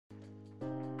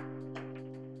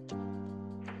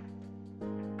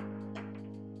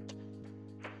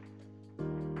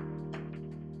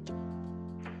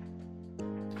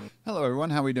Hello everyone,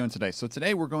 how are we doing today? So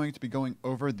today we're going to be going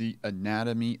over the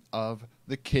anatomy of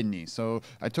the kidney. So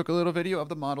I took a little video of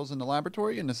the models in the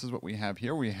laboratory, and this is what we have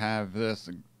here. We have this,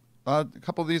 a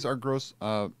couple of these are gross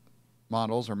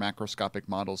models or macroscopic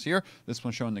models here. This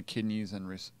one showing the kidneys and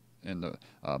the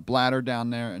bladder down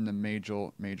there, and the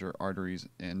major arteries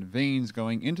and veins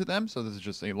going into them. So this is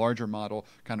just a larger model,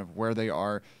 kind of where they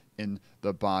are in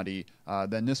the body.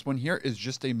 Then this one here is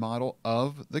just a model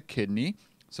of the kidney.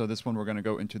 So this one, we're going to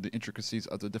go into the intricacies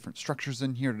of the different structures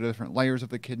in here, the different layers of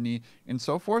the kidney, and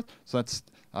so forth. So that's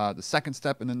the second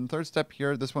step. And then the third step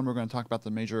here, this one, we're going to talk about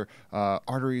the major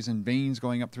arteries and veins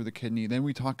going up through the kidney. Then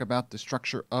we talk about the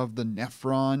structure of the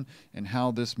nephron and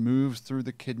how this moves through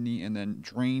the kidney and then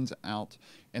drains out.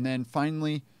 And then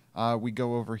finally, we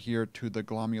go over here to the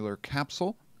glomerular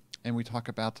capsule, and we talk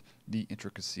about the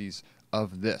intricacies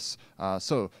of this.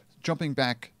 So jumping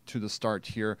back to the start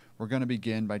here, we're going to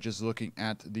begin by just looking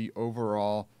at the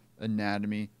overall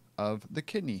anatomy of the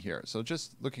kidney here. So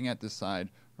just looking at this side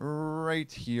right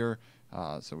here,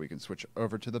 so we can switch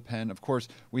over to the pen. Of course,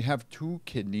 we have two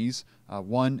kidneys.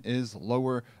 One is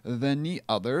lower than the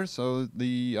other, so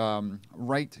the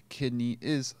right kidney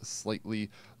is slightly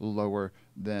lower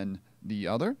than the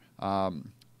other.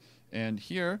 And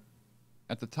here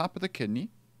at the top of the kidney,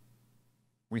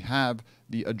 we have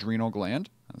the adrenal gland.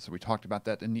 So we talked about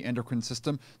that in the endocrine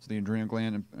system. So the adrenal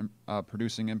gland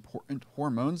producing important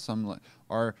hormones. Some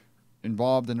are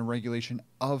involved in the regulation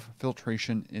of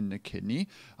filtration in the kidney.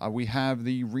 We have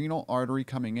the renal artery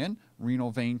coming in,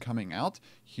 renal vein coming out.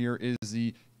 Here is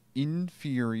the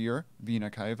inferior vena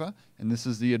cava, and this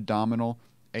is the abdominal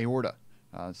aorta.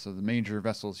 So the major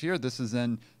vessels here. This is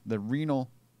then the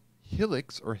renal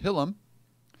helix or hilum.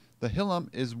 The hilum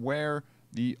is where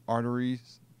the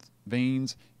arteries,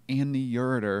 veins, and the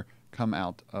ureter come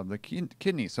out of the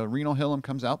kidney. So renal hilum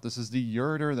comes out. This is the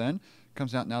ureter then.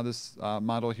 Comes out. Now this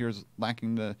model here is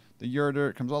lacking the ureter.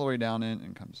 It comes all the way down in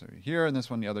and comes over here. And this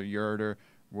one, the other ureter,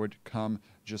 would come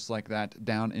just like that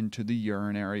down into the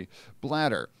urinary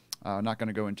bladder. Not going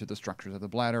to go into the structures of the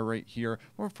bladder right here.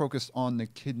 We're focused on the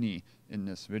kidney in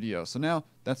this video. So now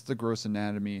that's the gross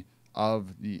anatomy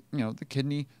of the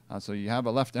kidney. So you have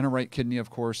a left and a right kidney, of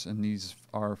course, and these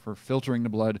are for filtering the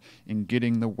blood and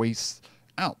getting the waste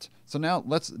out. So now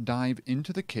let's dive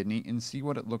into the kidney and see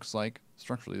what it looks like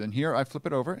structurally. Then here I flip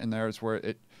it over, and there's where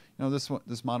it,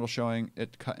 this model showing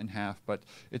it cut in half, but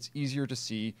it's easier to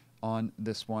see on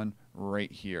this one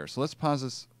right here. So let's pause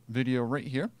this video right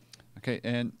here. Okay,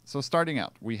 and so starting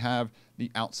out, we have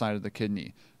the outside of the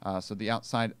kidney. So the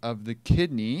outside of the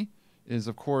kidney is,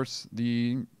 of course,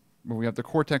 we have the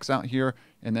cortex out here,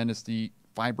 and then it's the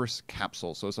fibrous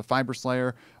capsule. So it's a fibrous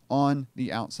layer on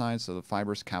the outside, so the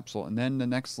fibrous capsule. And then the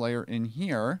next layer in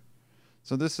here,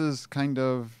 so this is kind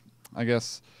of, I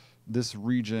guess, this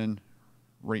region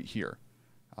right here,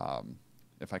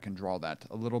 if I can draw that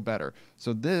a little better.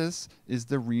 So this is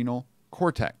the renal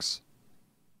cortex.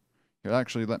 Here,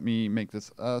 actually, let me make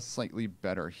this slightly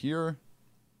better here.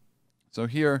 So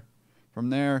here, from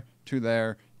there to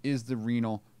there, is the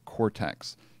renal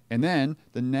cortex. And then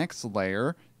the next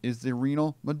layer is the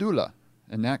renal medulla,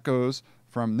 and that goes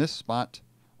from this spot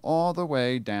all the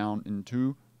way down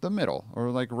into the middle,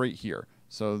 or like right here.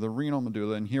 So the renal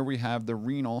medulla, and here we have the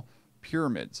renal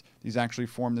pyramids. These actually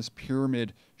form this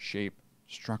pyramid shape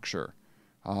structure.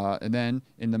 And then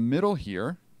in the middle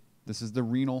here, this is the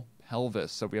renal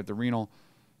pelvis. So we have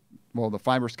the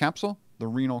fibrous capsule, the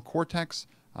renal cortex,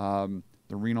 the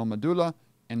renal medulla,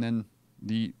 and then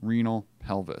the renal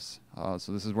pelvis.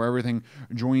 So this is where everything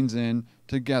joins in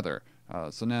together.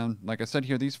 So now, like I said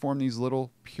here, these form these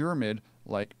little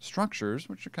pyramid-like structures,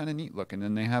 which are kind of neat looking,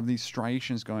 and they have these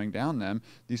striations going down them.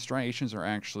 These striations are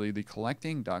actually the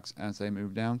collecting ducts as they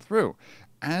move down through.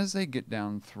 As they get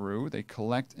down through, they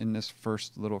collect in this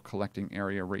first little collecting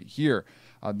area right here.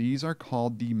 These are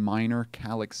called the minor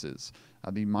calyxes.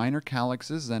 The minor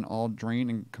calyxes then all drain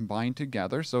and combine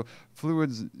together. So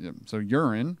fluids, so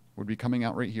urine would be coming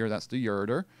out right here. That's the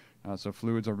ureter. So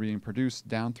fluids are being produced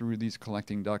down through these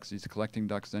collecting ducts. These collecting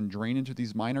ducts then drain into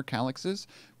these minor calyxes,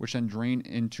 which then drain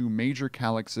into major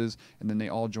calyxes, and then they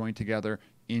all join together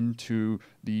into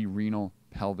the renal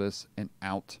pelvis and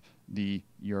out the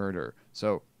ureter.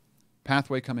 So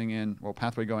pathway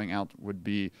going out would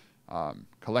be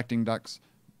collecting ducts,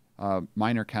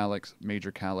 minor calyx,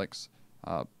 major calyx,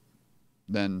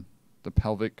 then the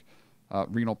pelvic,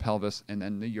 renal pelvis, and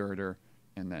then the ureter,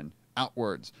 and then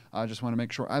outwards. I just want to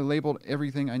make sure I labeled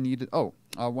everything I needed.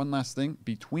 One last thing.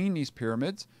 Between these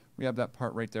pyramids, we have that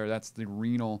part right there. That's the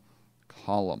renal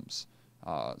columns.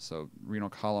 So renal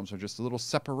columns are just little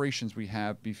separations we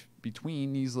have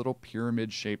between these little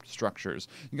pyramid-shaped structures.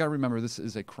 You got to remember this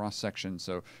is a cross-section.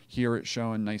 So here it's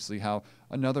showing nicely how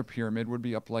another pyramid would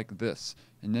be up like this.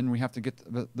 And then we have to get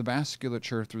the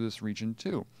vasculature through this region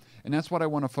too. And that's what I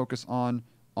want to focus on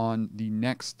the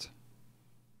next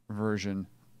version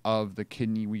of the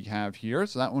kidney we have here.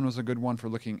 So that one was a good one for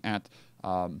looking at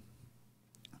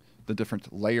the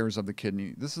different layers of the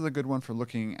kidney. This is a good one for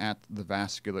looking at the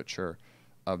vasculature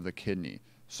of the kidney.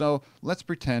 So let's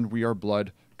pretend we are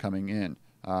blood coming in.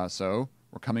 So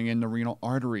we're coming in the renal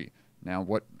artery. Now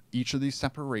each of these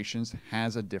separations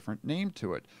has a different name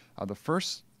to it. The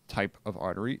first type of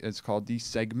artery is called the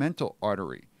segmental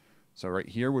artery. So right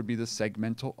here would be the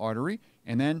segmental artery,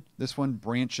 and then this one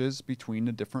branches between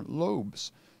the different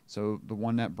lobes. So the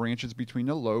one that branches between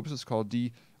the lobes is called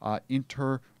the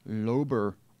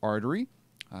interlobar artery.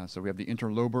 So we have the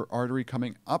interlobar artery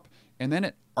coming up, and then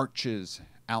it arches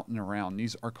out and around.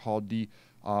 These are called the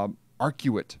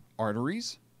arcuate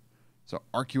arteries. So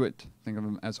arcuate, think of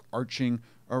them as arching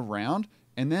around,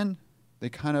 and then they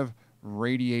kind of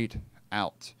radiate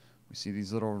out. We see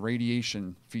these little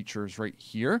radiation features right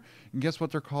here. And guess what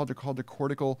they're called? They're called the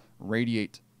cortical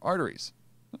radiate arteries.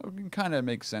 So it can kind of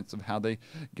make sense of how they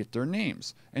get their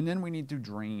names. And then we need to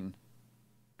drain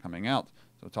coming out.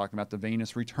 So talking about the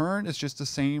venous return, it's just the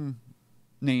same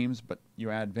names, but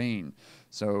you add vein.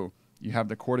 So you have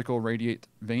the cortical radiate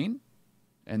vein,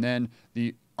 and then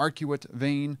the arcuate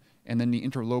vein, and then the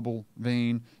interlobal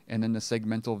vein, and then the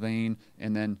segmental vein,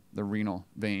 and then the renal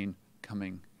vein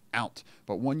coming out.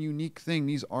 But one unique thing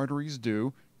these arteries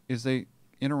do is they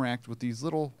interact with these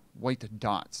little white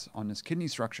dots on this kidney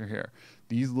structure here.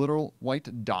 These little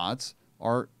white dots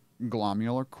are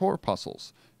glomerular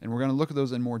corpuscles. And we're going to look at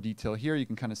those in more detail here. You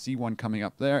can kind of see one coming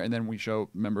up there, and then we show,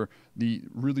 remember, the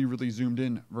really zoomed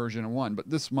in version of one. But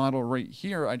this model right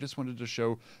here, I just wanted to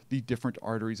show the different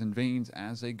arteries and veins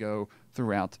as they go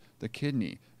throughout the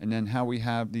kidney. And then how we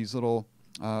have these little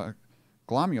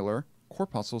glomerular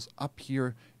corpuscles up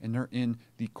here, and they're in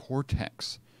the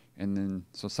cortex. And then,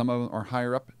 so some of them are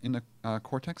higher up in the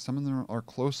cortex, some of them are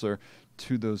closer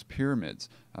to those pyramids.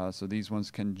 So these ones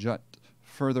can jut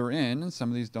further in, and some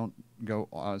of these don't go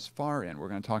as far in. We're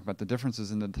going to talk about the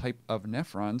differences in the type of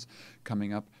nephrons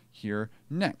coming up here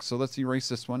next. So let's erase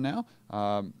this one now.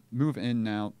 Move in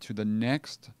now to the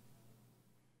next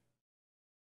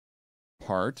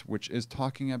part, which is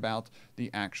talking about the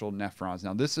actual nephrons.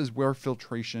 Now this is where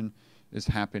filtration is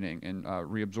happening, and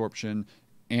reabsorption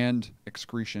and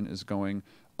excretion is going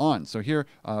on. So here,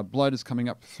 blood is coming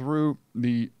up through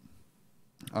the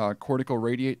cortical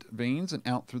radiate veins and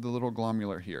out through the little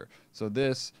glomerular here. So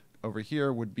this over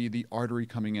here would be the artery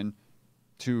coming in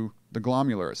to the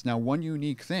glomulars. Now, one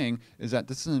unique thing is that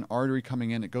this is an artery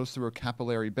coming in. It goes through a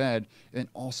capillary bed and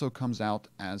also comes out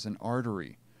as an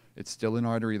artery. It's still an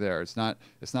artery there. It's not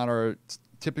our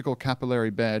typical capillary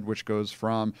bed, which goes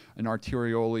from an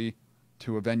arteriole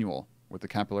to a venule with the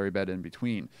capillary bed in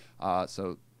between.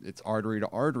 So it's artery to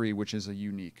artery, which is a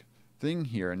unique thing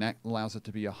here, and that allows it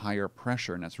to be a higher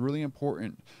pressure, and that's really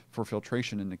important for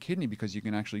filtration in the kidney because you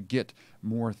can actually get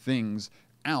more things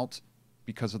out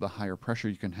because of the higher pressure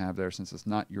you can have there, since it's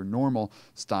not your normal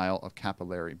style of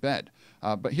capillary bed.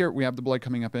 But here we have the blood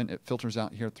coming up in. It filters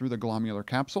out here through the glomerular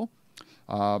capsule,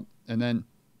 and then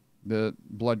the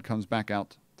blood comes back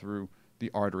out through the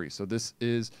artery. So this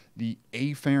is the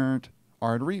afferent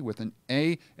artery with an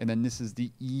A, and then this is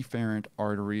the efferent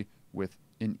artery with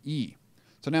an E.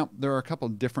 So now there are a couple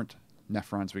different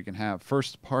nephrons we can have.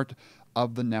 First part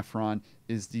of the nephron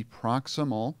is the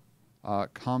proximal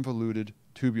convoluted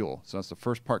tubule. So that's the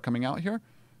first part coming out here.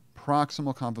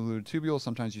 Proximal convoluted tubule.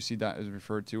 Sometimes you see that is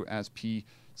referred to as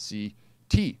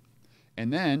PCT.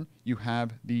 And then you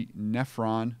have the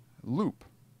nephron loop.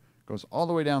 Goes all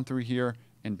the way down through here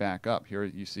and back up. Here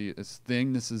you see this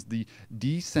thing. This is the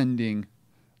descending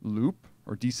loop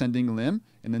or descending limb,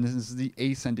 and then this is the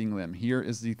ascending limb. Here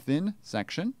is the thin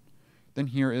section, then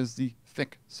here is the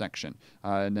thick section.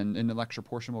 And then in the lecture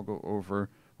portion we'll go over,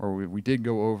 or we did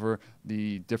go over,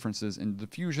 the differences in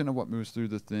diffusion of what moves through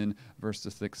the thin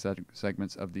versus the thick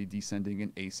segments of the descending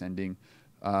and ascending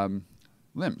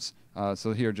limbs.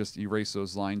 So here, just erase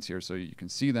those lines here so you can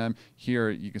see them. Here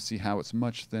you can see how it's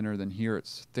much thinner than here.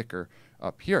 It's thicker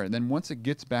up here. And then once it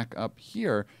gets back up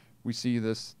here, we see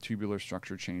this tubular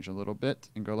structure change a little bit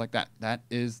and go like that. That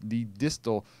is the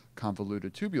distal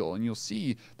convoluted tubule. And you'll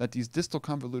see that these distal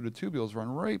convoluted tubules run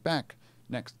right back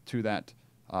next to that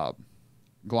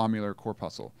glomerular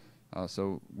corpuscle.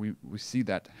 So we see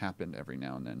that happen every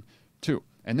now and then too.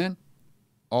 And then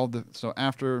so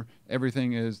after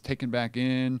everything is taken back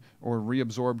in or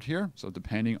reabsorbed here, so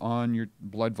depending on your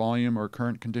blood volume or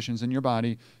current conditions in your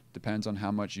body, depends on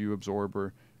how much you absorb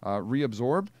or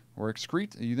reabsorb or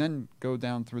excrete. You then go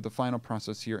down through the final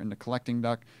process here in the collecting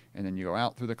duct, and then you go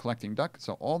out through the collecting duct.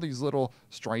 So all these little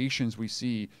striations we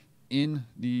see in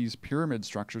these pyramid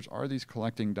structures are these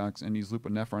collecting ducts and these loop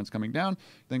of nephrons coming down,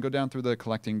 then go down through the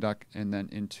collecting duct and then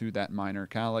into that minor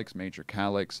calyx, major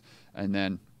calyx, and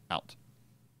then out.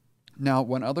 Now,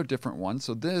 one other different one,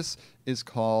 so this is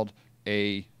called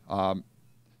a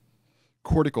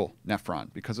cortical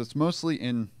nephron because it's mostly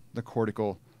in the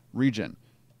cortical region.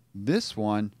 This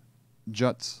one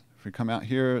juts, if we come out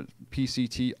here,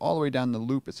 PCT, all the way down the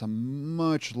loop, it's a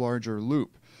much larger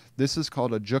loop. This is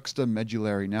called a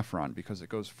juxtamedullary nephron because it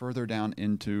goes further down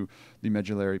into the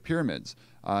medullary pyramids.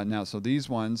 Now, so these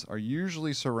ones are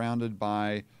usually surrounded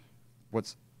by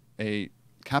what's a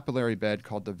capillary bed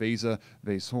called the vasa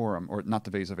vasorum, or not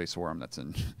the vasa vasorum, that's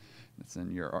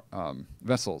in your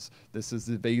vessels. This is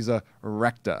the vasa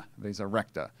recta. Vasa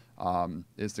recta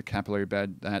is the capillary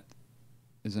bed that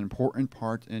is an important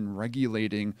part in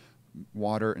regulating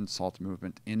water and salt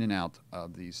movement in and out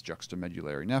of these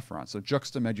juxtamedullary nephrons. So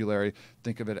juxtamedullary,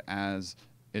 think of it as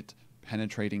it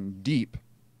penetrating deep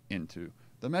into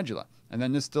the medulla. And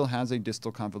then this still has a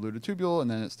distal convoluted tubule, and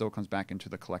then it still comes back into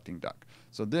the collecting duct.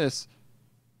 So this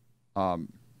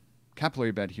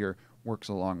capillary bed here works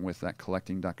along with that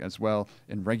collecting duct as well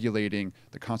in regulating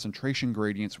the concentration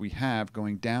gradients we have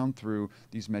going down through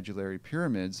these medullary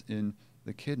pyramids in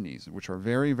the kidneys, which are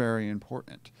very, very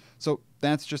important. So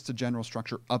that's just the general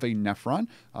structure of a nephron.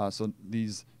 So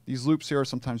these loops here are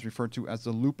sometimes referred to as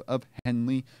the loop of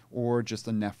Henle, or just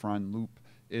the nephron loop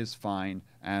is fine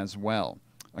as well.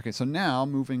 Okay, so now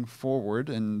moving forward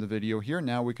in the video here,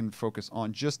 now we can focus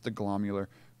on just the glomerular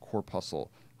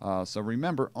corpuscle. So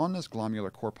remember, on this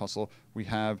glomerular corpuscle, we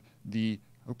have the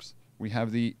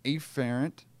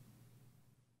afferent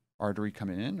artery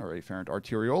coming in, or afferent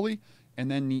arteriole, and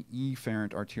then the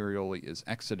efferent arteriole is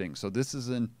exiting. So this is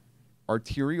an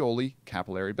arteriole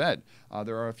capillary bed.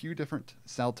 There are a few different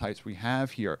cell types we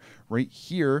have here. Right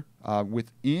here,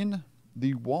 within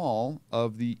the wall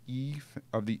of the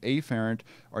afferent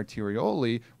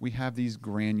arteriole, we have these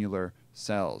granular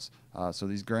cells. So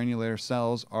these granular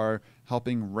cells are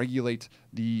helping regulate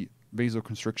the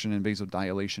vasoconstriction and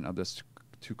vasodilation of this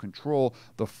to control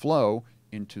the flow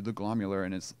into the glomerular,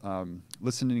 and it's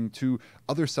listening to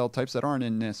other cell types that aren't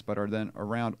in this but are then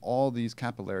around all these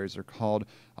capillaries are called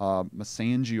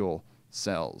mesangial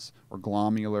cells, or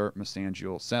glomerular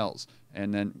mesangial cells.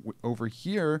 And then over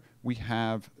here we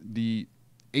have the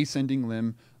ascending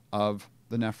limb of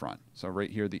the nephron. So right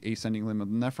here, the ascending limb of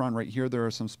the nephron. Right here, there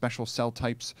are some special cell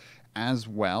types as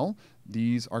well.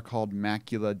 These are called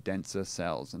macula densa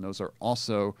cells, and those are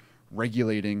also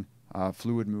regulating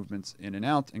fluid movements in and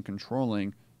out and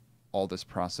controlling all this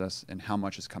process and how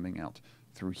much is coming out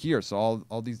through here. So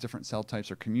all these different cell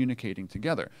types are communicating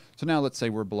together. So now let's say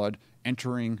we're blood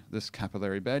entering this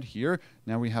capillary bed here.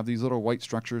 Now we have these little white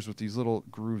structures with these little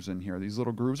grooves in here. These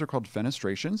little grooves are called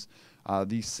fenestrations.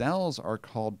 These cells are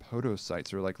called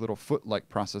podocytes, or like little foot-like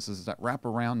processes that wrap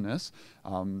around this.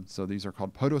 So these are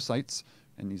called podocytes,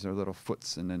 and these are little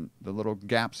foots. And then the little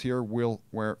gaps here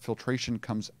where filtration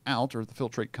comes out, or the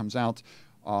filtrate comes out,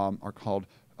 are called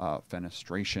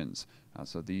fenestrations.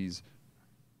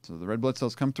 So the red blood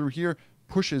cells come through here,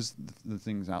 pushes the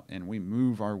things out, and we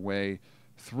move our way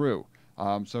through.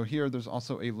 So here there's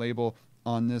also a label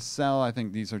on this cell. I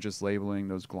think these are just labeling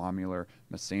those glomerular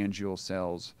mesangial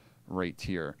cells right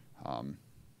here.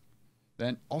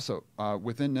 Then also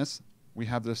within this, we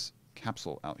have this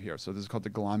capsule out here. So this is called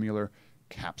the glomerular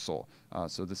capsule.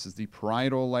 So this is the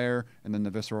parietal layer, and then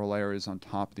the visceral layer is on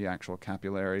top of the actual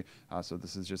capillary. So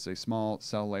this is just a small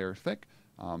cell layer thick.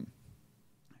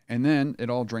 And then it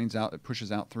all drains out, it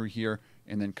pushes out through here,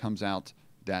 and then comes out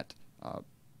that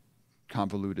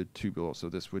convoluted tubule. So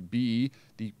this would be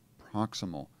the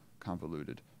proximal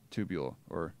convoluted tubule,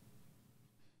 or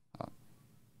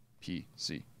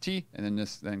PCT, and then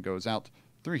this then goes out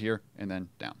through here and then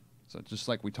down. So just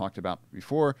like we talked about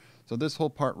before. So this whole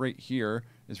part right here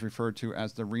is referred to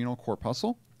as the renal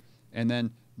corpuscle, and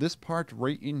then this part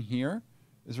right in here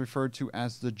is referred to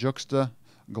as the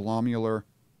juxtaglomerular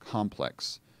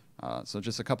complex. So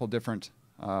just a couple different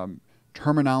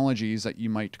terminologies that you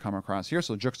might come across here.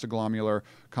 So juxtaglomerular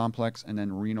complex and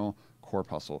then renal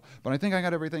corpuscle. But I think I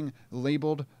got everything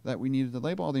labeled that we needed to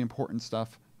label, all the important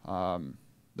stuff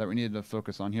that we needed to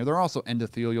focus on here. There are also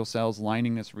endothelial cells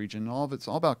lining this region. All of it's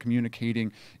all about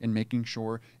communicating and making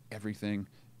sure everything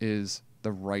is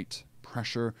the right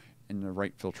pressure in the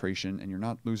right filtration, and you're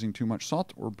not losing too much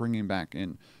salt or bringing back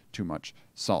in too much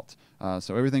salt.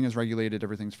 So everything is regulated,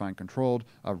 everything's fine controlled.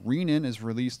 Renin is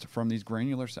released from these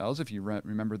granular cells. If you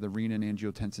remember the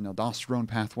renin-angiotensin-aldosterone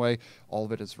pathway, all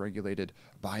of it is regulated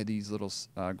by these little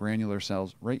granular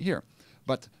cells right here.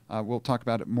 But we'll talk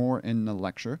about it more in the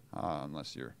lecture.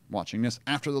 Unless you're watching this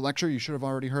after the lecture, you should have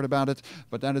already heard about it.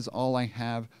 But that is all I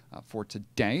have for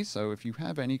today. So if you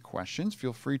have any questions,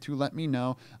 feel free to let me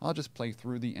know. I'll just play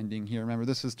through the ending here. Remember,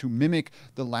 this is to mimic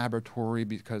the laboratory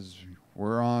because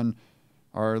we're on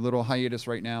our little hiatus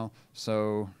right now.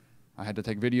 So I had to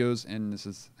take videos, and this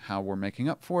is how we're making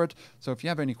up for it. So if you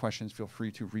have any questions, feel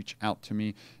free to reach out to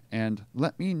me and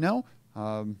let me know.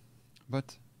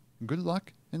 But good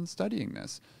luck in studying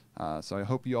this. So I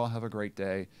hope you all have a great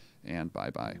day, and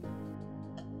bye-bye.